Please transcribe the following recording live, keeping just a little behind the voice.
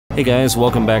Hey guys,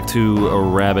 welcome back to A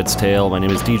Rabbit's Tale. My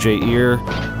name is DJ Ear.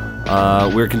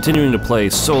 We're continuing to play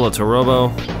Solatorobo.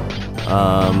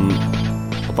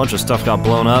 A bunch of stuff got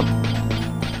blown up,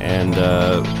 and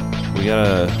we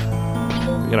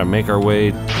gotta make our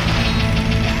way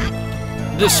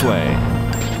this way.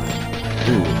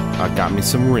 Ooh, I got me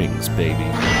some rings, baby.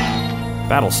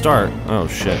 Battle start. Oh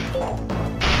shit.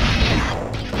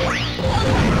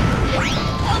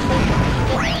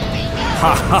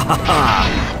 Ha ha ha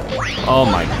ha! Oh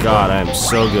my god, I am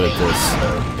so good at this.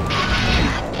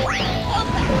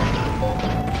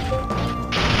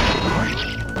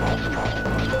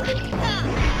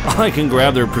 I can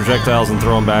grab their projectiles and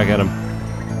throw them back at them.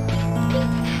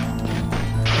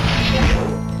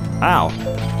 Ow.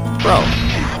 Bro.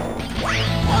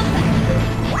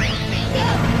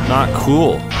 Not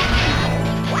cool.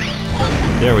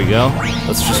 There we go.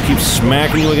 Let's just keep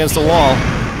smacking you against the wall.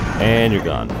 And you're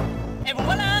gone.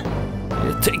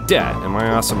 Take that! Am I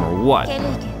awesome or what?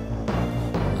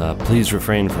 Please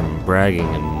refrain from bragging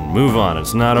and move on.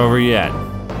 It's not over yet.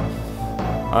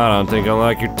 I don't think I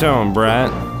like your tone,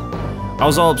 brat. I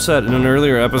was all upset. In an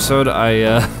earlier episode,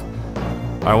 I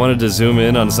wanted to zoom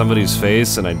in on somebody's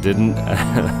face, and I didn't.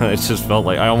 I just felt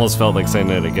like, I almost felt like saying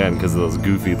it again because of those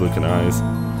goofy looking eyes.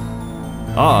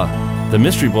 Ah, the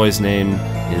mystery boy's name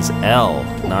is L,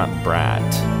 not Brat.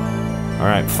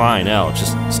 Alright, fine, L.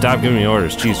 Just stop giving me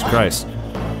orders, Jesus Christ.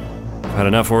 I've had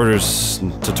enough orders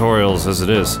and tutorials as it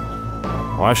is.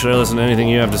 Why should I listen to anything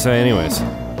you have to say anyways?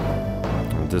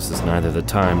 This is neither the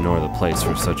time nor the place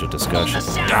for such a discussion.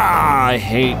 Ah, I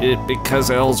hate it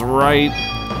because L's right.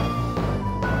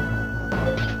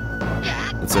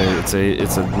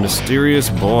 It's a mysterious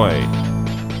boy.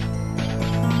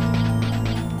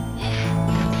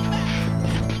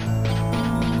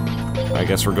 I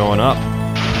guess we're going up.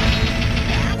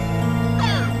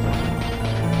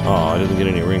 Oh, I didn't get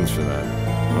any rings for that.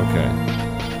 Okay.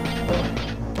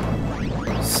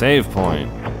 Save point.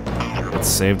 Let's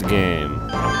save the game.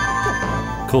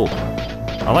 Cool.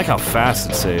 I like how fast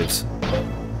it saves.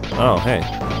 Oh, hey.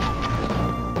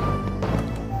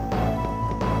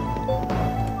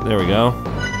 There we go.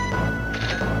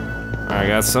 I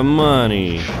got some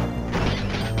money.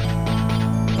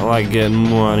 I like getting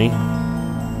money.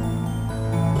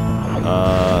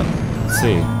 Let's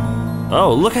see.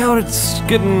 Oh, look how it's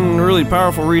getting really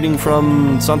powerful reading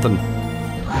from something.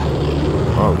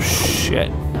 Oh, shit.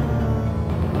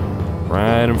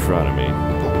 Right in front of me.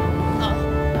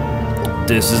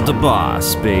 This is the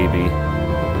boss, baby.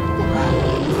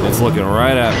 It's looking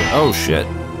right at me. Oh, shit.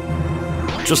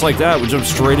 Just like that, we jumped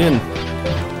straight in.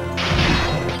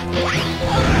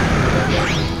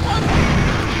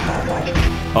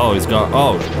 Oh, he's gone.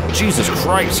 Oh, Jesus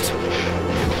Christ.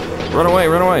 Run away,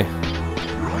 run away.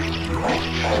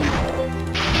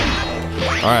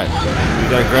 Alright, we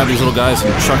gotta grab these little guys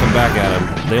and chuck them back at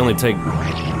him. They only take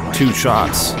 2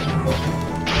 shots.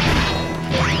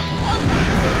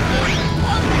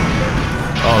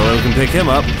 Oh, then we can pick him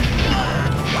up.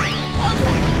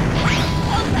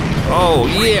 Oh,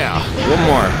 yeah! One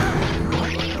more.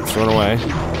 Let's run away.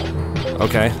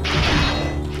 Okay.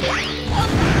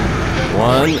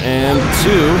 1 and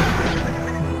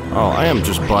 2. Oh, I am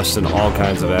just busting all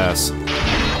kinds of ass.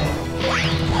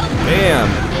 Bam!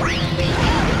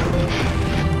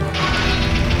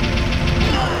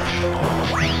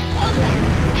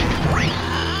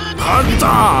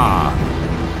 Hunter!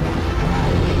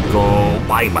 Go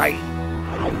bye-bye.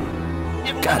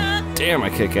 God damn, I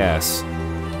kick ass.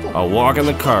 I'll walk in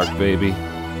the park, baby.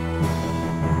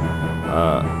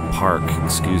 Park,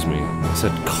 excuse me. I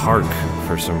said cark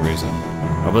for some reason.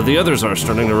 Oh, but the others are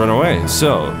starting to run away,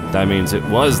 so that means it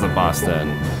was the boss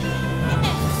then.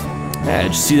 Hey,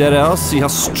 did you see that, Al? See how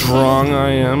strong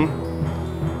I am?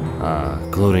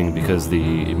 Gloating because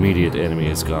the immediate enemy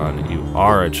is gone. You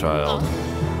are a child.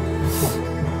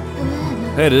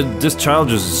 Hey, this child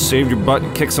just saved your butt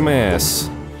and kicked some ass.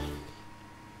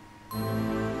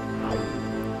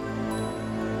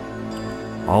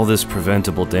 All this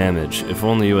preventable damage. If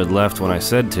only you had left when I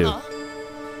said to.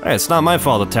 Hey, it's not my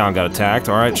fault the town got attacked,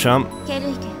 alright, chump?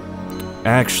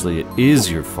 Actually, it is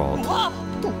your fault.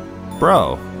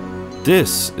 Bro,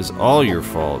 this is all your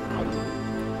fault.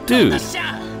 Dude.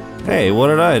 Hey, what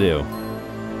did I do?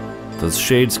 Those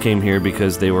shades came here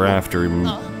because they were after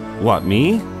what,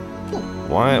 me?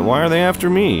 Why are they after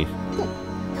me?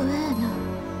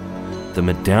 The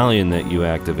medallion that you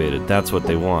activated, that's what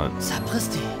they want.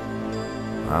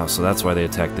 Wow, so that's why they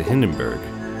attacked the Hindenburg.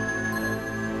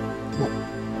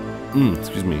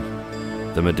 Excuse me.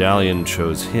 The medallion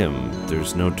chose him.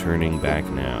 There's no turning back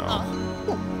now.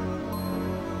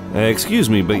 Excuse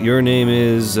me, but your name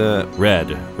is,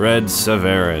 Red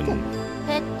Severin.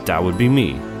 That would be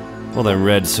me. Well then,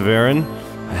 Red Severin,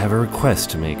 I have a request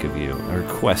to make of you. A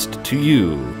request to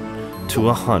you, to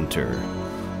a hunter.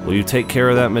 Will you take care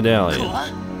of that medallion?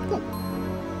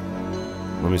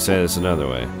 Let me say this another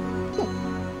way.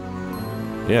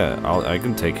 Yeah, I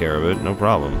can take care of it, no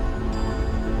problem.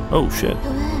 Oh, shit.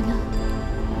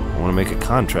 I want to make a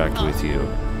contract with you.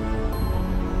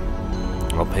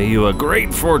 I'll pay you a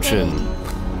great fortune.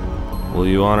 Will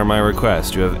you honor my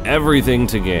request? You have everything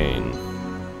to gain.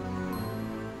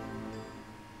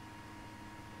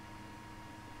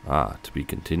 Ah, to be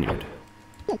continued.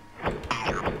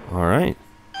 Alright.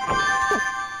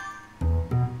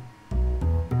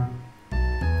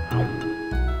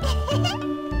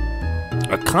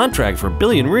 A contract for 1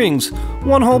 billion rings?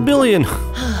 1 whole billion!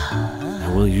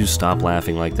 Will you stop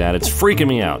laughing like that? It's freaking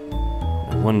me out.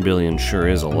 1 billion sure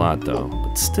is a lot though,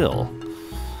 but still.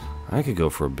 I could go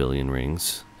for 1 billion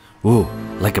rings. Ooh,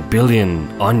 like 1 billion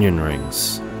onion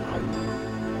rings.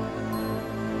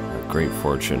 A great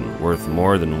fortune, worth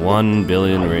more than 1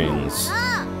 billion rings.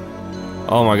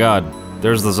 Oh my god,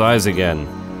 there's those eyes again.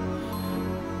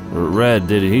 Red,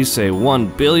 did he say 1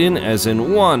 billion as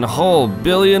in 1 whole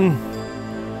billion?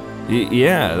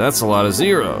 Yeah, that's a lot of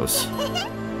zeros.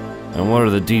 And what are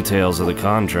the details of the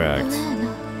contract?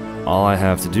 All I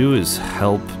have to do is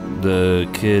help the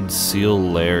kid seal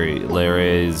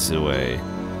Larry's away.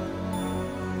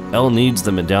 Elle needs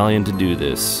the medallion to do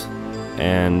this.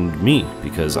 And me,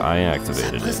 because I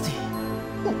activated it.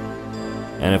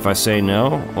 And if I say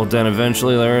no, well then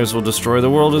eventually Larry's will destroy the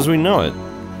world as we know it.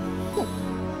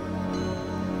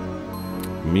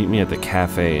 Meet me at the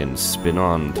cafe in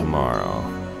Spinon tomorrow.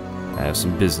 I have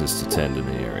some business to tend in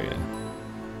the area.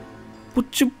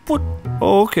 What?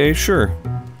 Oh, okay, sure.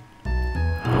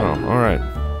 Oh, alright.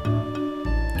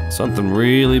 Something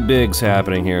really big's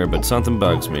happening here, but something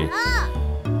bugs me.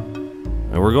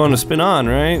 And we're going to Spinon,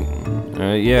 right?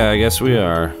 Yeah, I guess we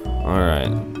are.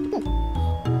 Alright.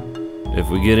 If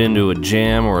we get into a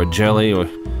jam or a jelly,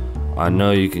 I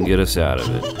know you can get us out of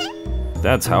it.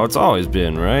 That's how it's always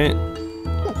been, right?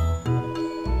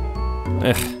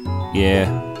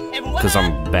 Yeah. Because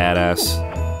I'm badass.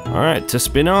 Alright, to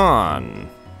Spinon.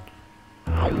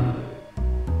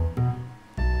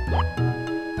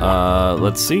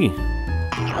 Let's see.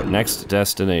 Next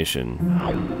destination.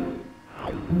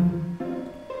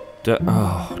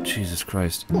 Oh, Jesus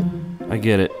Christ. I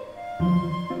get it.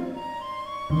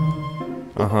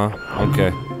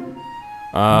 Okay.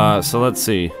 So let's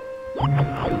see.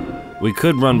 We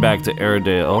could run back to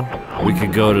Airedale. We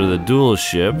could go to the duel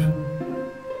ship.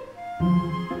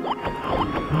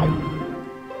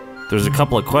 There's a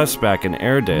couple of quests back in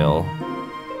Airedale.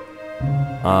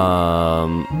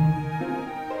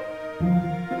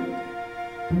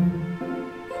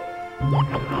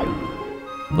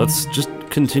 Let's just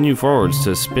continue forwards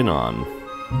to Spinon.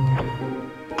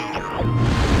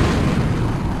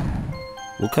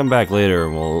 We'll come back later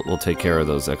and we'll take care of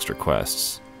those extra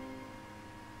quests.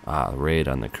 Ah, raid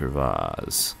on the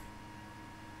𝐒𝐒𝐈𝐂.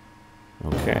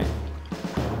 Okay.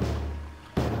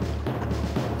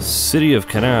 City of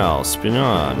Canal,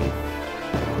 Spinon.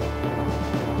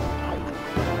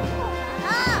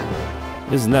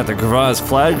 Isn't that the 𝐒𝐒𝐈𝐂's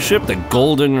flagship, the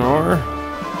Golden Roar?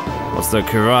 What's the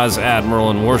𝐒𝐒𝐈𝐂's admiral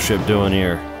and warship doing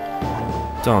here?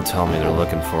 Don't tell me they're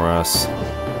looking for us.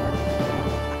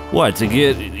 What, to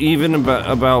get even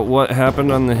about what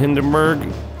happened on the Hindenburg?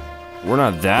 We're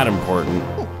not that important.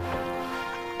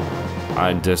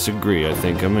 I disagree. I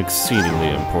think I'm exceedingly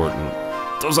important.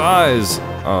 Those eyes!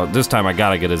 Oh, this time I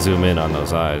gotta get a zoom in on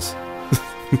those eyes.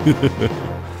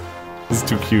 It's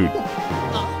too cute.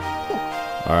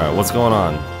 Alright, what's going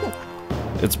on?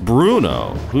 It's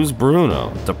Bruno. Who's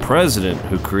Bruno? The president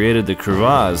who created the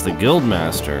𝐒𝐒𝐈𝐂's, the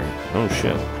guildmaster. Oh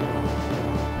shit.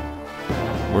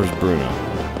 Where's Bruno?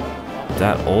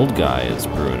 That old guy is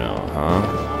Bruno, huh?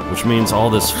 Which means all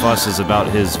this fuss is about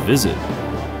his visit.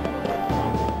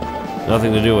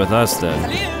 Nothing to do with us then.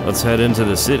 Let's head into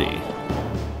the city.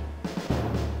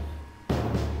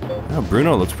 Oh,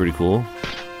 Bruno looks pretty cool.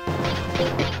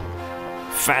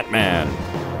 Fat Man.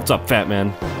 What's up, Fat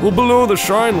Man? Well, below the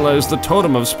shrine lies the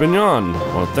totem of Spinon.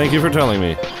 Well, thank you for telling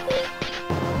me.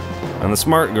 And the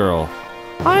smart girl.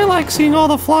 I like seeing all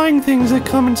the flying things that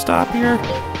come and stop here.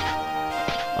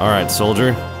 Alright,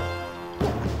 soldier.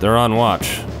 They're on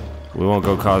watch. We won't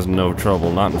go causing no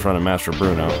trouble, not in front of Master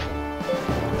Bruno.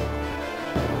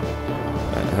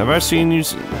 Have I seen you?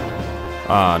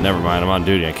 Ah, never mind, I'm on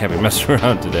duty. I can't be messing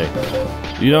around today.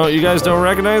 You guys don't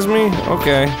recognize me?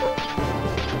 Okay.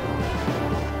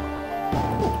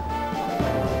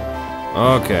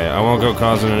 Okay, I won't go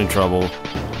causing any trouble.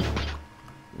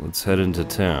 Let's head into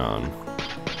town.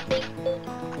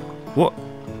 What?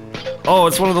 Oh,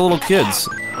 it's one of the little kids.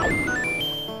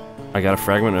 I got a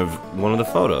fragment of one of the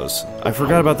photos. I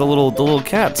forgot about the little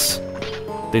cats.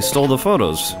 They stole the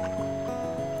photos.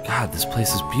 God, this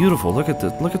place is beautiful. Look at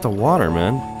the water,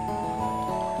 man.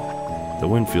 The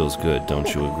wind feels good,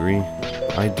 don't you agree?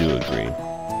 I do agree.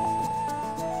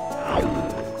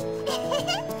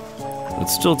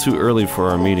 It's still too early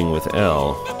for our meeting with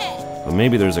𝐿, but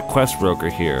maybe there's a quest broker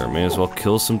here. May as well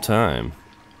kill some time.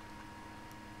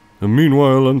 And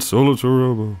meanwhile on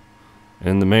Solatorobo,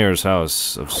 in the mayor's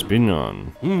house of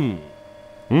Spinon.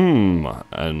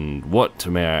 And what,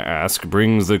 may I ask,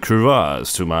 brings the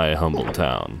𝐒𝐒𝐈𝐂 to my humble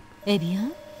town? Eh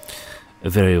bien?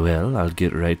 Very well, I'll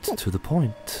get right to the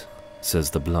point,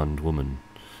 says the blonde woman.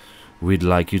 We'd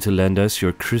like you to lend us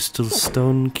your crystal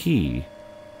stone key.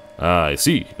 Ah, I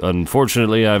see.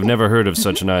 Unfortunately, I've never heard of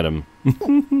such an item.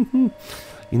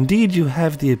 Indeed, you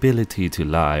have the ability to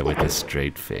lie with a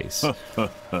straight face.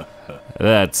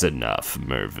 That's enough,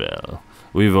 Merville.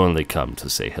 We've only come to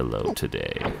say hello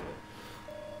today.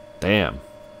 Damn.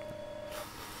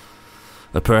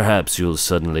 Perhaps you'll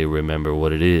suddenly remember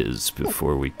what it is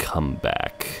before we come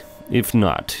back. If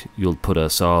not, you'll put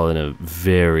us all in a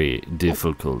very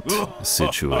difficult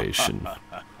situation.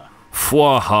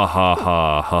 Fwa ha ha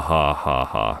ha ha ha ha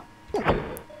ha.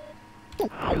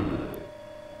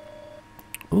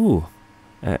 Ooh.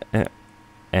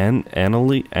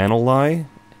 Anally?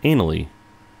 Anally.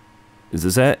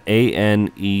 Is that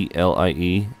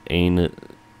A-N-E-L-I-E?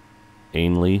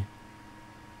 Anally?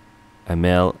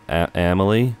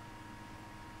 Amelie?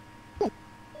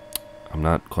 I'm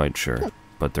not quite sure,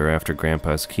 but they're after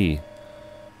Grandpa's key.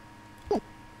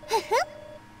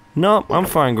 No, I'm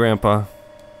fine, Grandpa.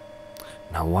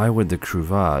 Now, why would the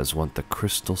𝐒𝐒𝐈𝐂 want the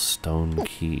crystal stone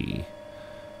key?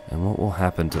 And what will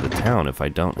happen to the town if I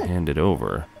don't hand it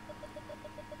over?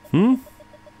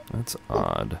 That's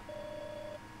odd.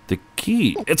 The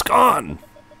key! It's gone!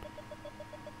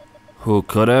 Who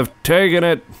could have taken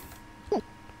it?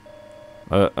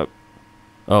 Oh,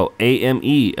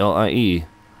 A-M-E-L-I-E.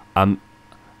 Amelie.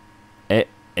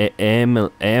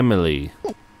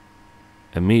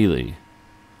 Amelie.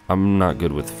 I'm not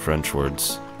good with French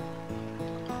words.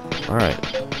 Alright.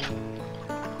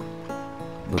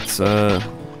 Let's,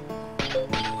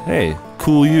 hey,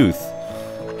 cool youth.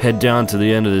 Head down to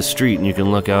the end of the street and you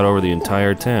can look out over the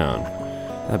entire town.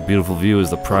 That beautiful view is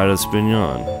the pride of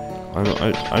Spinon.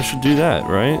 I should do that,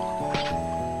 right?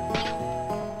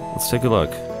 Let's take a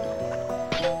look.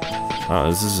 Oh,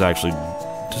 this is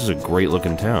a great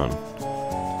looking town.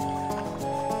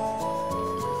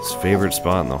 His favorite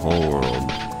spot in the whole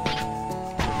world.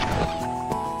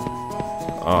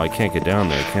 Oh, I can't get down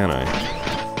there, can I?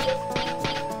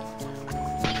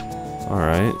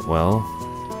 Alright, well.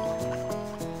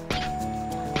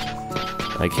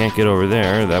 I can't get over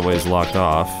there, that way's locked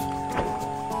off.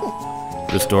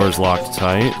 This door's locked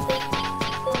tight.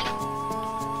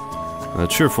 A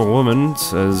cheerful woman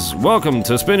says, "Welcome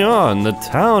to Spinon, the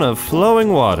town of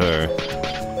flowing water."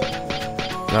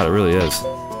 God, it really is.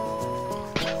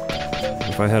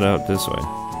 If I head out this way,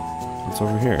 what's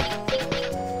over here?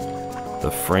 The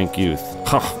frank youth.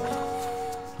 Huh.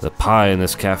 The pie in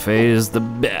this cafe is the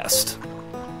best.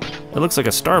 It looks like a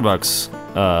Starbucks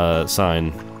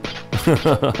sign.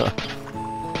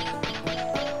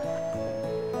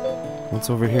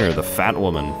 What's over here? The fat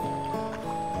woman.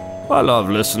 I love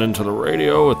listening to the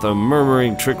radio with the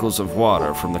murmuring trickles of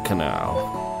water from the canal.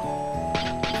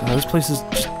 Oh, this place is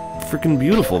just freaking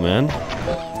beautiful, man.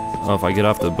 Oh, if I get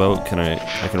off the boat,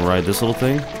 I can ride this little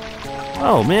thing?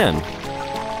 Oh, man.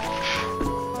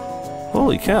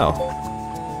 Holy cow.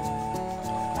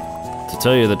 To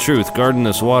tell you the truth, guarding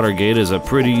this water gate is a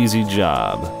pretty easy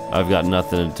job. I've got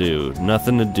nothing to do.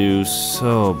 Nothing to do,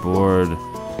 so bored.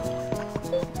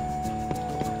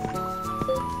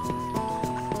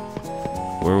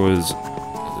 Where was...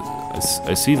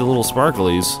 I see the little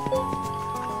sparklies.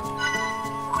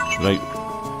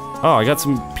 Oh, I got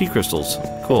some pea crystals.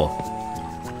 Cool.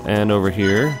 And over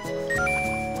here...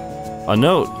 a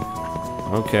note.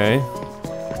 Okay.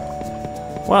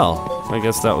 Well, I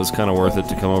guess that was kind of worth it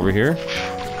to come over here.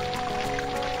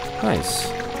 Nice.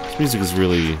 This music is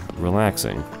really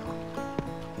relaxing.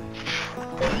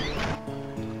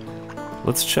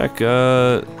 Let's check,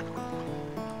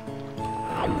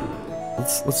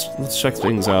 Let's check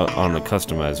things out on the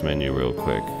customize menu real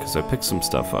quick, because I picked some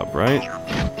stuff up, right?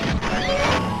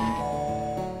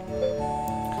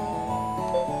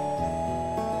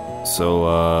 So,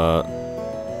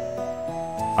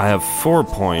 I have 4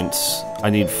 points. I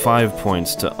need 5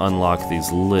 points to unlock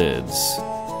these lids.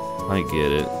 I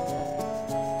get it.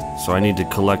 So I need to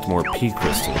collect more P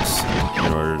crystals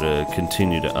in order to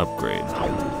continue to upgrade.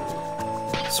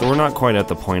 So we're not quite at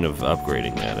the point of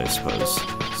upgrading yet, I suppose.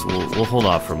 So we'll hold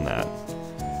off from that.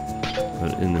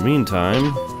 But in the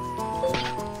meantime...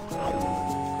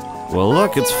 Well,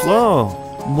 look, it's Flo!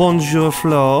 Bonjour,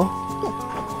 Flo!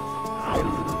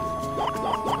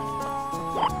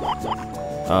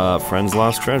 Friend's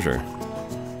lost treasure.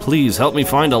 Please, help me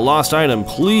find a lost item,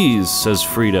 please, says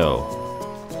Frito.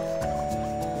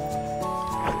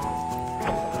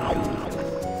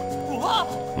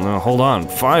 Hold on,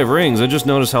 5 rings, I just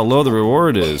noticed how low the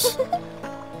reward is.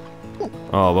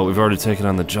 Oh, but we've already taken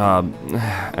on the job.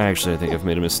 Actually, I think I've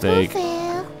made a mistake.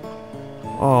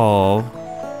 Oh,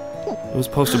 it was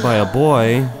posted by a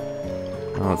boy.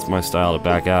 Oh, it's my style to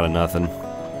back out of nothing.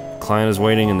 Client is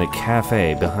waiting in the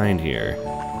cafe behind here.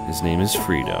 His name is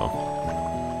Frito.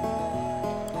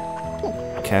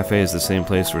 Cafe is the same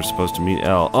place we're supposed to meet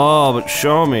L. Oh, but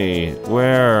show me!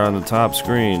 Where on the top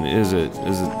screen is it?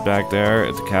 Is it back there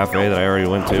at the cafe that I already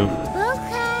went to?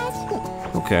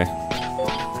 Okay.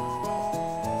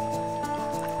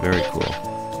 Very cool.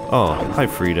 Oh, hi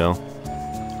Frito.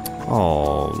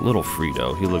 Oh, little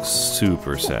Frito. He looks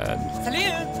super sad.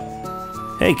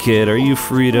 Hey kid, are you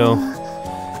Frito?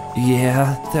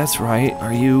 Yeah, that's right.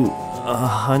 Are you a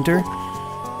hunter?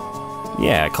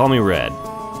 Yeah, call me Red.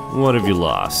 What have you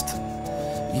lost?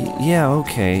 Yeah,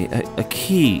 okay. A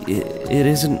key. It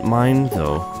isn't mine,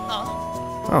 though.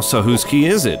 Oh, so whose key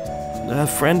is it? A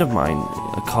friend of mine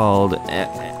called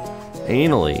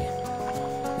𝐒𝐂𝐈𝐂.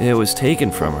 It was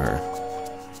taken from her.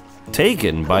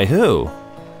 Taken? By who?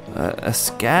 A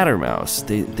scattermouse.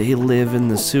 They live in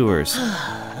the sewers.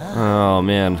 Oh,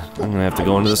 man. I'm gonna have to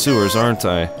go into the sewers, aren't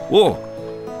I? Whoa!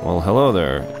 Well, hello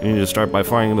there. You need to start by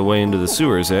finding the way into the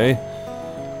sewers, eh?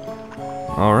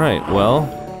 Alright, well...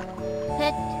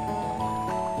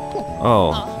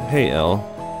 Oh, hey Elle.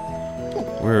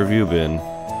 Where have you been?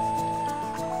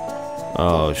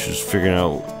 Oh, she's figuring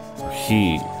out...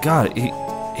 God,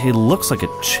 he looks like a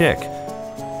chick.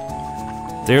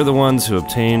 They're the ones who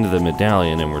obtained the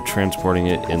medallion and were transporting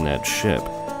it in that ship.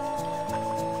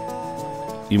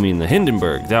 You mean the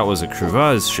Hindenburg? That was a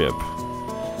𝐒𝐒𝐈𝐂 ship.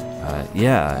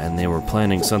 Yeah, and they were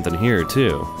planning something here,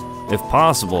 too. If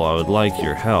possible, I would like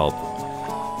your help.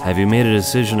 Have you made a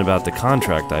decision about the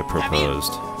contract I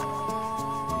proposed?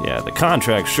 Yeah, the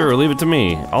contract, sure, leave it to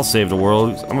me. I'll save the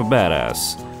world, I'm a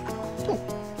badass.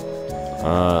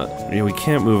 Yeah, we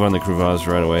can't move on the 𝐒𝐒𝐈𝐂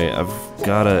right away. I've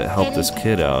gotta help this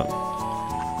kid out.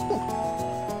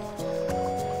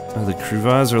 The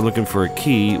𝐒𝐒𝐈𝐂 are looking for a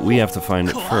key, we have to find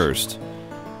it first.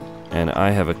 And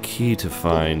I have a key to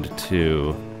find,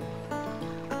 too.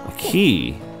 A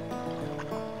key?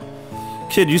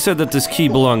 Kid, you said that this key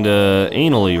belonged to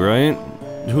𝐒𝐂𝐈𝐂, right?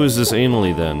 Who is this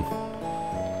𝐒𝐂𝐈𝐂 then?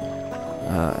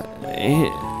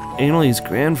 𝐒𝐂𝐈𝐂's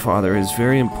grandfather is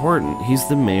very important. He's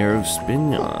the mayor of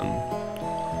Spinon.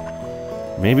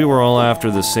 Maybe we're all after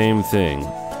the same thing.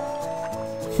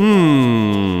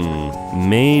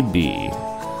 Maybe.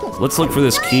 Let's look for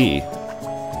this key.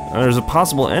 There's a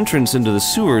possible entrance into the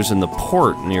sewers in the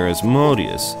port near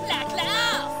Asmodeus.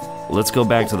 Let's go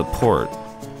back to the port.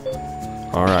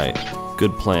 Alright,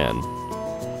 good plan.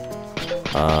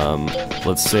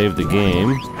 Let's save the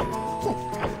game.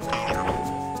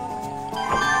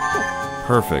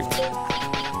 Perfect.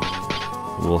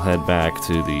 We'll head back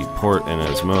to the port in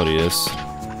Asmodeus.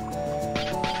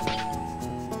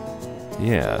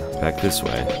 Yeah, back this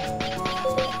way.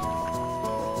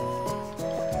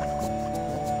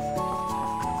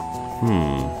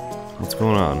 What's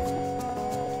going on?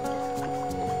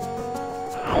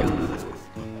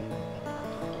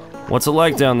 What's it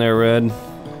like down there, Red?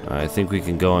 I think we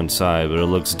can go inside, but it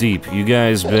looks deep. You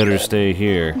guys better stay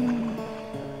here.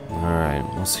 Alright,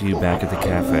 we'll see you back at the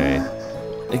cafe.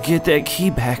 Get that key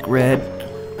back, Red.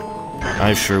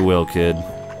 I sure will, kid.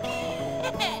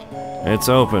 It's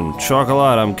open.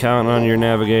 Chocolate, I'm counting on your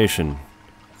navigation.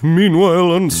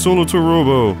 Meanwhile on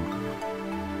Solatorobo.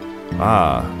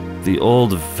 Ah, the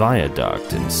old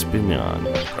viaduct in Spinon.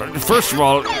 First of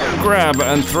all, grab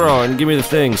and throw and give me the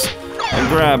things. And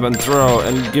grab and throw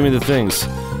and give me the things.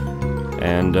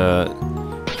 And,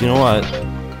 you know what?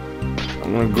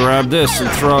 I'm gonna grab this and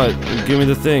throw it and give me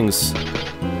the things.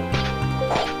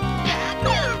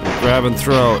 Grab and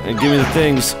throw and give me the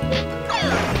things.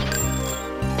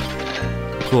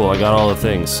 Cool, I got all the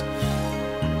things.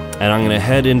 And I'm gonna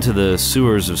head into the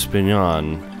sewers of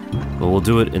Spinon, but we'll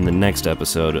do it in the next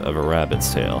episode of A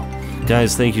Rabbit's Tale.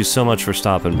 Guys, thank you so much for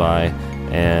stopping by,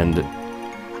 and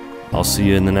I'll see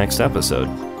you in the next episode.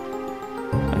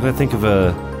 I gotta think of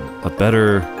a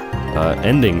better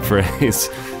ending phrase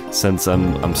since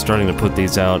I'm starting to put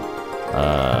these out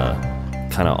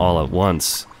kind of all at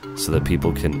once so that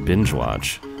people can binge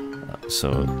watch.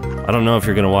 So I don't know if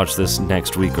you're gonna watch this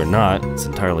next week or not. It's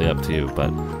entirely up to you,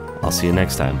 but I'll see you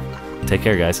next time. Take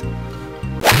care, guys.